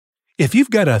If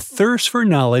you've got a thirst for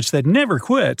knowledge that never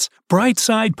quits,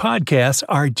 Brightside Podcasts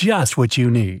are just what you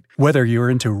need. Whether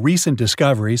you're into recent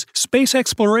discoveries, space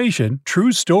exploration,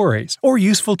 true stories, or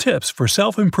useful tips for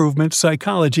self-improvement,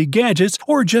 psychology, gadgets,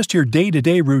 or just your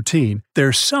day-to-day routine,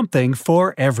 there's something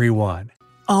for everyone.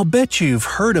 I'll bet you've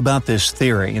heard about this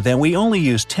theory that we only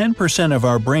use 10% of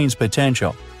our brain's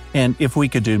potential, and if we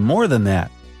could do more than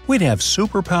that, we'd have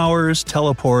superpowers,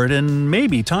 teleport, and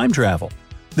maybe time travel.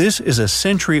 This is a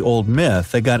century-old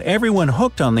myth that got everyone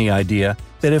hooked on the idea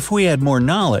that if we had more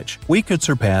knowledge, we could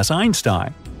surpass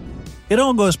Einstein. It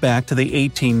all goes back to the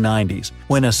 1890s,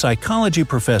 when a psychology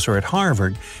professor at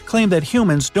Harvard claimed that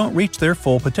humans don't reach their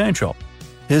full potential.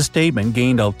 His statement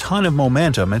gained a ton of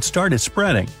momentum and started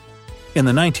spreading. In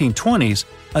the 1920s,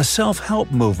 a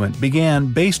self-help movement began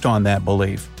based on that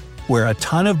belief, where a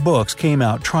ton of books came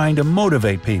out trying to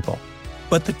motivate people.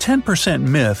 But the 10%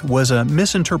 myth was a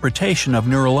misinterpretation of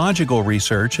neurological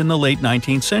research in the late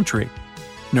 19th century.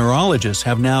 Neurologists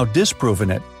have now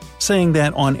disproven it, saying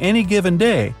that on any given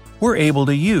day, we're able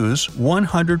to use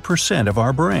 100% of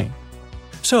our brain.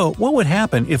 So, what would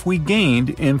happen if we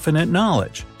gained infinite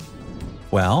knowledge?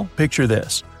 Well, picture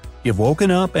this. You've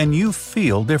woken up and you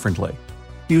feel differently.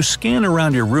 You scan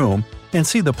around your room and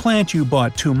see the plant you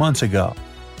bought 2 months ago.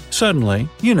 Suddenly,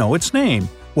 you know its name,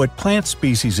 what plant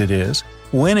species it is,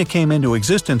 when it came into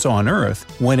existence on Earth,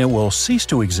 when it will cease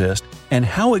to exist, and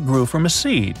how it grew from a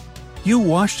seed. You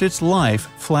watched its life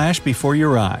flash before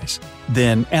your eyes.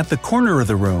 Then, at the corner of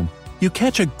the room, you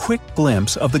catch a quick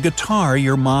glimpse of the guitar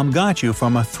your mom got you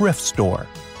from a thrift store.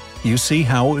 You see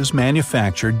how it was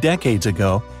manufactured decades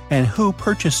ago and who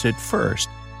purchased it first.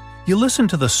 You listen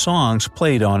to the songs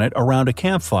played on it around a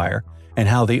campfire and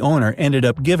how the owner ended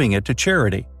up giving it to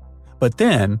charity. But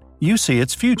then, you see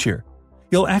its future.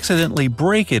 You'll accidentally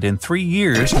break it in 3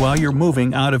 years while you're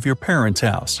moving out of your parents'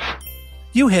 house.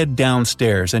 You head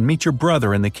downstairs and meet your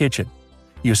brother in the kitchen.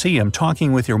 You see him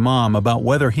talking with your mom about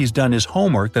whether he's done his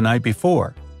homework the night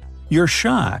before. You're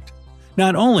shocked.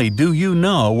 Not only do you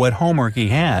know what homework he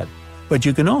had, but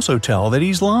you can also tell that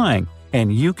he's lying,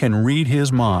 and you can read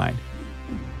his mind.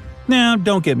 Now,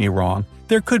 don't get me wrong,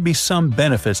 there could be some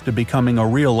benefits to becoming a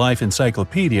real-life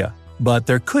encyclopedia, but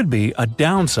there could be a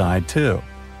downside too.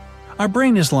 Our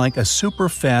brain is like a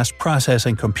super-fast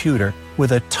processing computer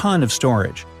with a ton of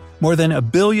storage. More than 1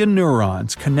 billion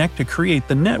neurons connect to create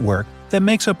the network that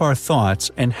makes up our thoughts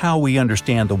and how we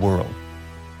understand the world.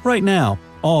 Right now,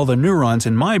 all the neurons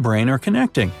in my brain are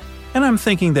connecting, and I'm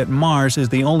thinking that Mars is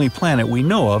the only planet we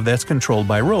know of that's controlled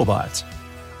by robots.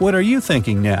 What are you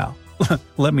thinking now?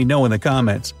 Let me know in the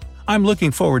comments. I'm looking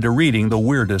forward to reading the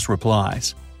weirdest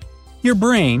replies. Your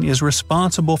brain is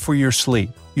responsible for your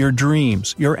sleep, your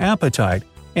dreams, your appetite,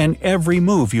 and every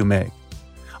move you make.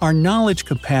 Our knowledge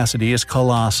capacity is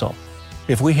colossal.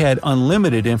 If we had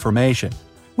unlimited information,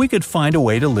 we could find a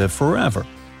way to live forever,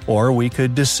 or we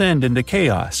could descend into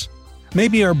chaos.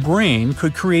 Maybe our brain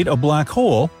could create a black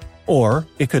hole, or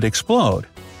it could explode.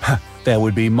 That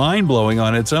would be mind-blowing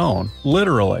on its own,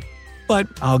 literally. But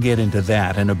I'll get into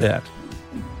that in a bit.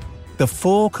 The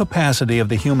full capacity of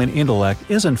the human intellect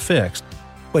isn't fixed,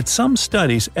 but some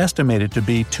studies estimate it to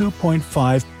be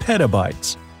 2.5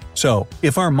 petabytes. So,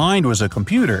 if our mind was a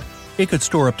computer, it could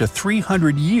store up to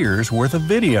 300 years' worth of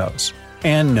videos.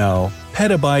 And no,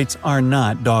 petabytes are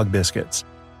not dog biscuits.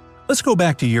 Let's go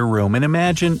back to your room and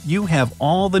imagine you have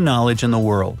all the knowledge in the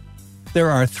world. There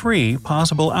are 3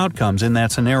 possible outcomes in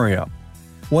that scenario.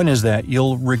 One is that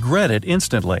you'll regret it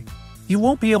instantly. You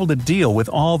won't be able to deal with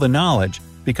all the knowledge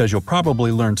because you'll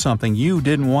probably learn something you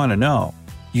didn't want to know.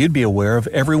 You'd be aware of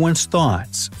everyone's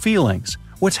thoughts, feelings,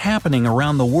 what's happening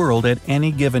around the world at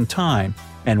any given time,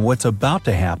 and what's about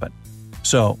to happen.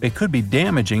 So it could be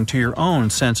damaging to your own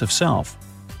sense of self.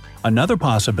 Another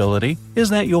possibility is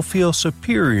that you'll feel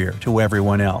superior to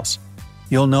everyone else.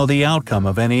 You'll know the outcome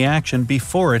of any action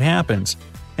before it happens,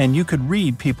 and you could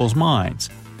read people's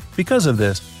minds. Because of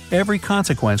this, every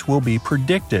consequence will be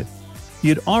predicted.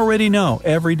 You'd already know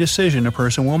every decision a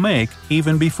person will make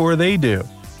even before they do.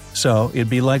 So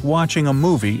it'd be like watching a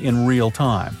movie in real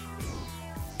time.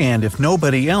 And if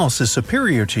nobody else is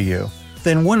superior to you,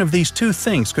 then one of these 2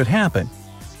 things could happen.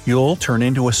 You'll turn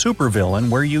into a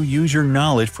supervillain where you use your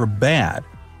knowledge for bad,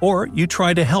 or you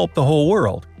try to help the whole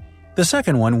world. The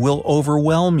second one will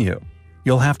overwhelm you.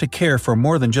 You'll have to care for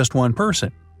more than just one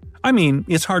person. I mean,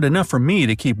 it's hard enough for me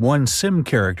to keep one Sim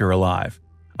character alive.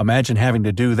 Imagine having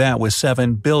to do that with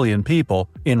 7 billion people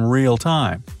in real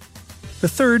time. The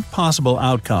third possible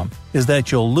outcome is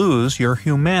that you'll lose your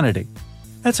humanity.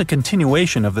 That's a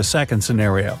continuation of the second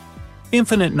scenario.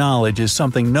 Infinite knowledge is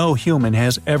something no human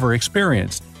has ever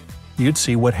experienced. You'd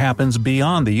see what happens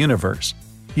beyond the universe.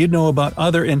 You'd know about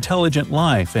other intelligent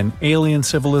life and alien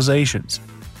civilizations.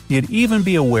 You'd even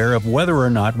be aware of whether or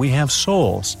not we have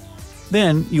souls.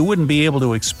 Then you wouldn't be able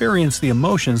to experience the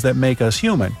emotions that make us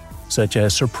human, such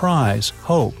as surprise,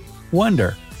 hope,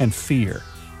 wonder, and fear.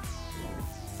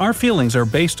 Our feelings are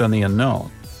based on the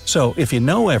unknown, so if you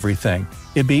know everything,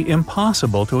 it'd be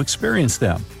impossible to experience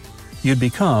them. You'd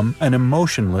become an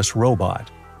emotionless robot.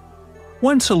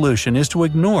 One solution is to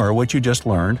ignore what you just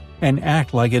learned and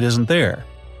act like it isn't there.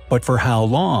 But for how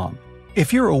long?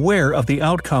 If you're aware of the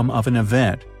outcome of an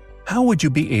event, how would you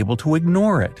be able to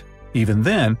ignore it? Even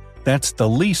then, that's the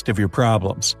least of your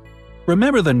problems.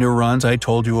 Remember the neurons I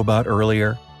told you about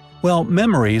earlier? Well,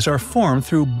 memories are formed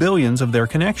through billions of their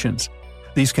connections.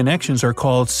 These connections are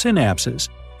called synapses,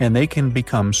 and they can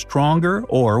become stronger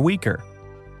or weaker.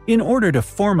 In order to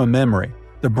form a memory,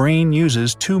 the brain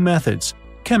uses two methods: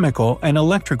 chemical and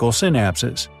electrical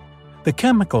synapses. The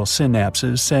chemical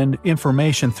synapses send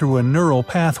information through a neural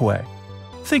pathway.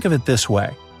 Think of it this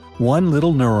way: one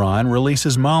little neuron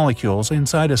releases molecules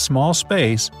inside a small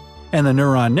space, and the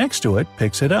neuron next to it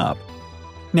picks it up.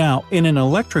 Now, in an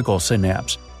electrical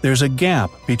synapse, there's a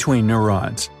gap between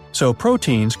neurons, so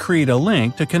proteins create a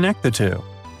link to connect the two.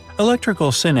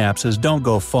 Electrical synapses don't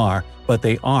go far, but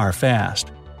they are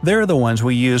fast. They're the ones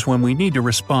we use when we need to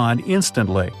respond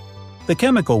instantly. The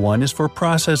chemical one is for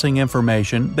processing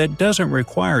information that doesn't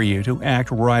require you to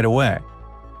act right away.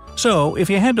 So, if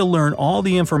you had to learn all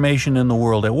the information in the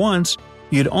world at once,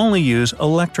 you'd only use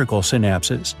electrical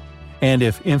synapses. And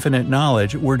if infinite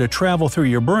knowledge were to travel through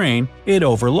your brain, it'd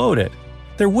overload it.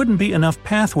 There wouldn't be enough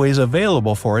pathways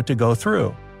available for it to go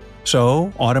through.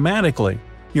 So, automatically,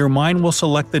 your mind will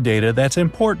select the data that's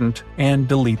important and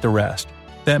delete the rest.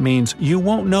 That means you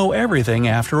won't know everything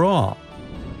after all.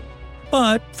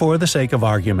 But, for the sake of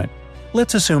argument,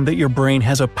 let's assume that your brain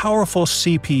has a powerful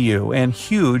CPU and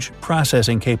huge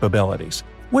processing capabilities.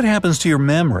 What happens to your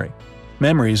memory?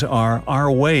 Memories are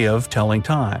our way of telling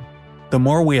time. The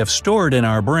more we have stored in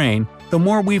our brain, the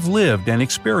more we've lived and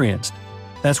experienced.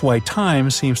 That's why time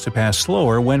seems to pass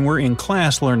slower when we're in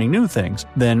class learning new things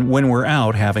than when we're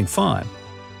out having fun.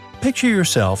 Picture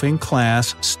yourself in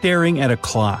class staring at a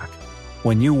clock.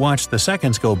 When you watch the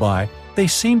seconds go by, they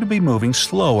seem to be moving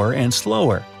slower and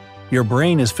slower. Your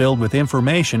brain is filled with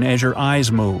information as your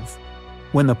eyes move.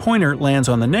 When the pointer lands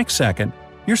on the next second,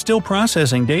 you're still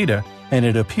processing data, and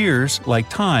it appears like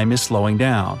time is slowing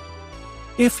down.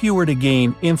 If you were to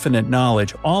gain infinite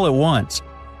knowledge all at once,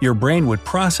 your brain would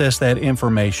process that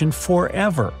information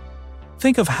forever.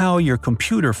 Think of how your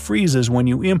computer freezes when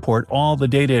you import all the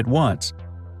data at once.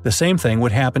 The same thing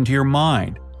would happen to your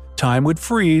mind. Time would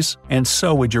freeze, and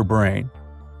so would your brain.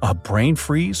 A brain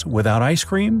freeze without ice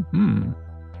cream?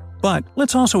 But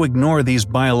let's also ignore these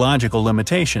biological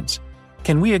limitations.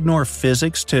 Can we ignore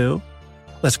physics too?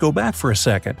 Let's go back for a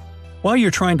second. While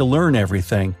you're trying to learn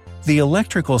everything, the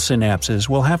electrical synapses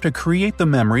will have to create the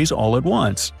memories all at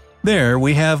once. There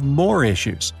we have more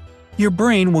issues. Your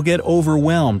brain will get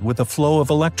overwhelmed with the flow of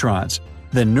electrons.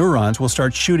 Then neurons will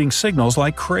start shooting signals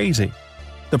like crazy.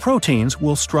 The proteins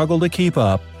will struggle to keep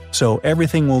up, so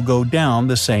everything will go down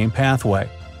the same pathway.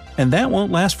 And that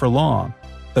won't last for long.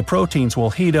 The proteins will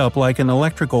heat up like an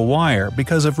electrical wire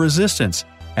because of resistance,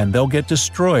 and they'll get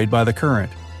destroyed by the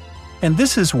current. And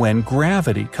this is when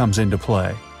gravity comes into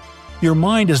play. Your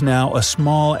mind is now a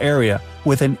small area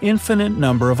with an infinite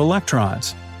number of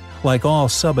electrons. Like all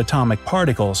subatomic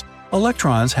particles,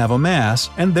 electrons have a mass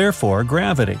and therefore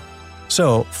gravity.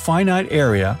 So, finite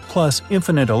area plus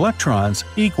infinite electrons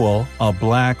equal a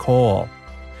black hole.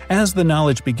 As the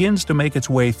knowledge begins to make its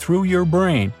way through your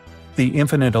brain, the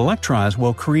infinite electrons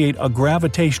will create a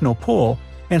gravitational pull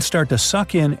and start to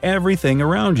suck in everything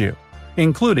around you,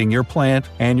 including your plant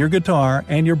and your guitar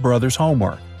and your brother's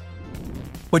homework.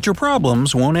 But your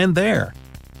problems won't end there.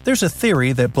 There's a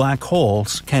theory that black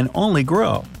holes can only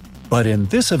grow. But in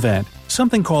this event,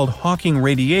 something called Hawking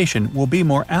radiation will be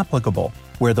more applicable,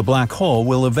 where the black hole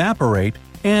will evaporate,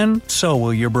 and so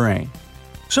will your brain.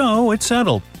 So it's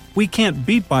settled. We can't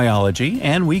beat biology,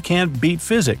 and we can't beat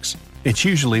physics. It's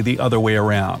usually the other way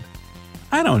around.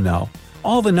 I don't know.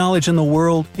 All the knowledge in the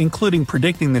world, including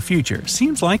predicting the future,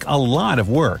 seems like a lot of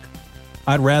work.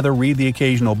 I'd rather read the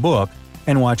occasional book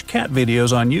and watch cat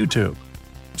videos on YouTube.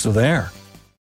 So there.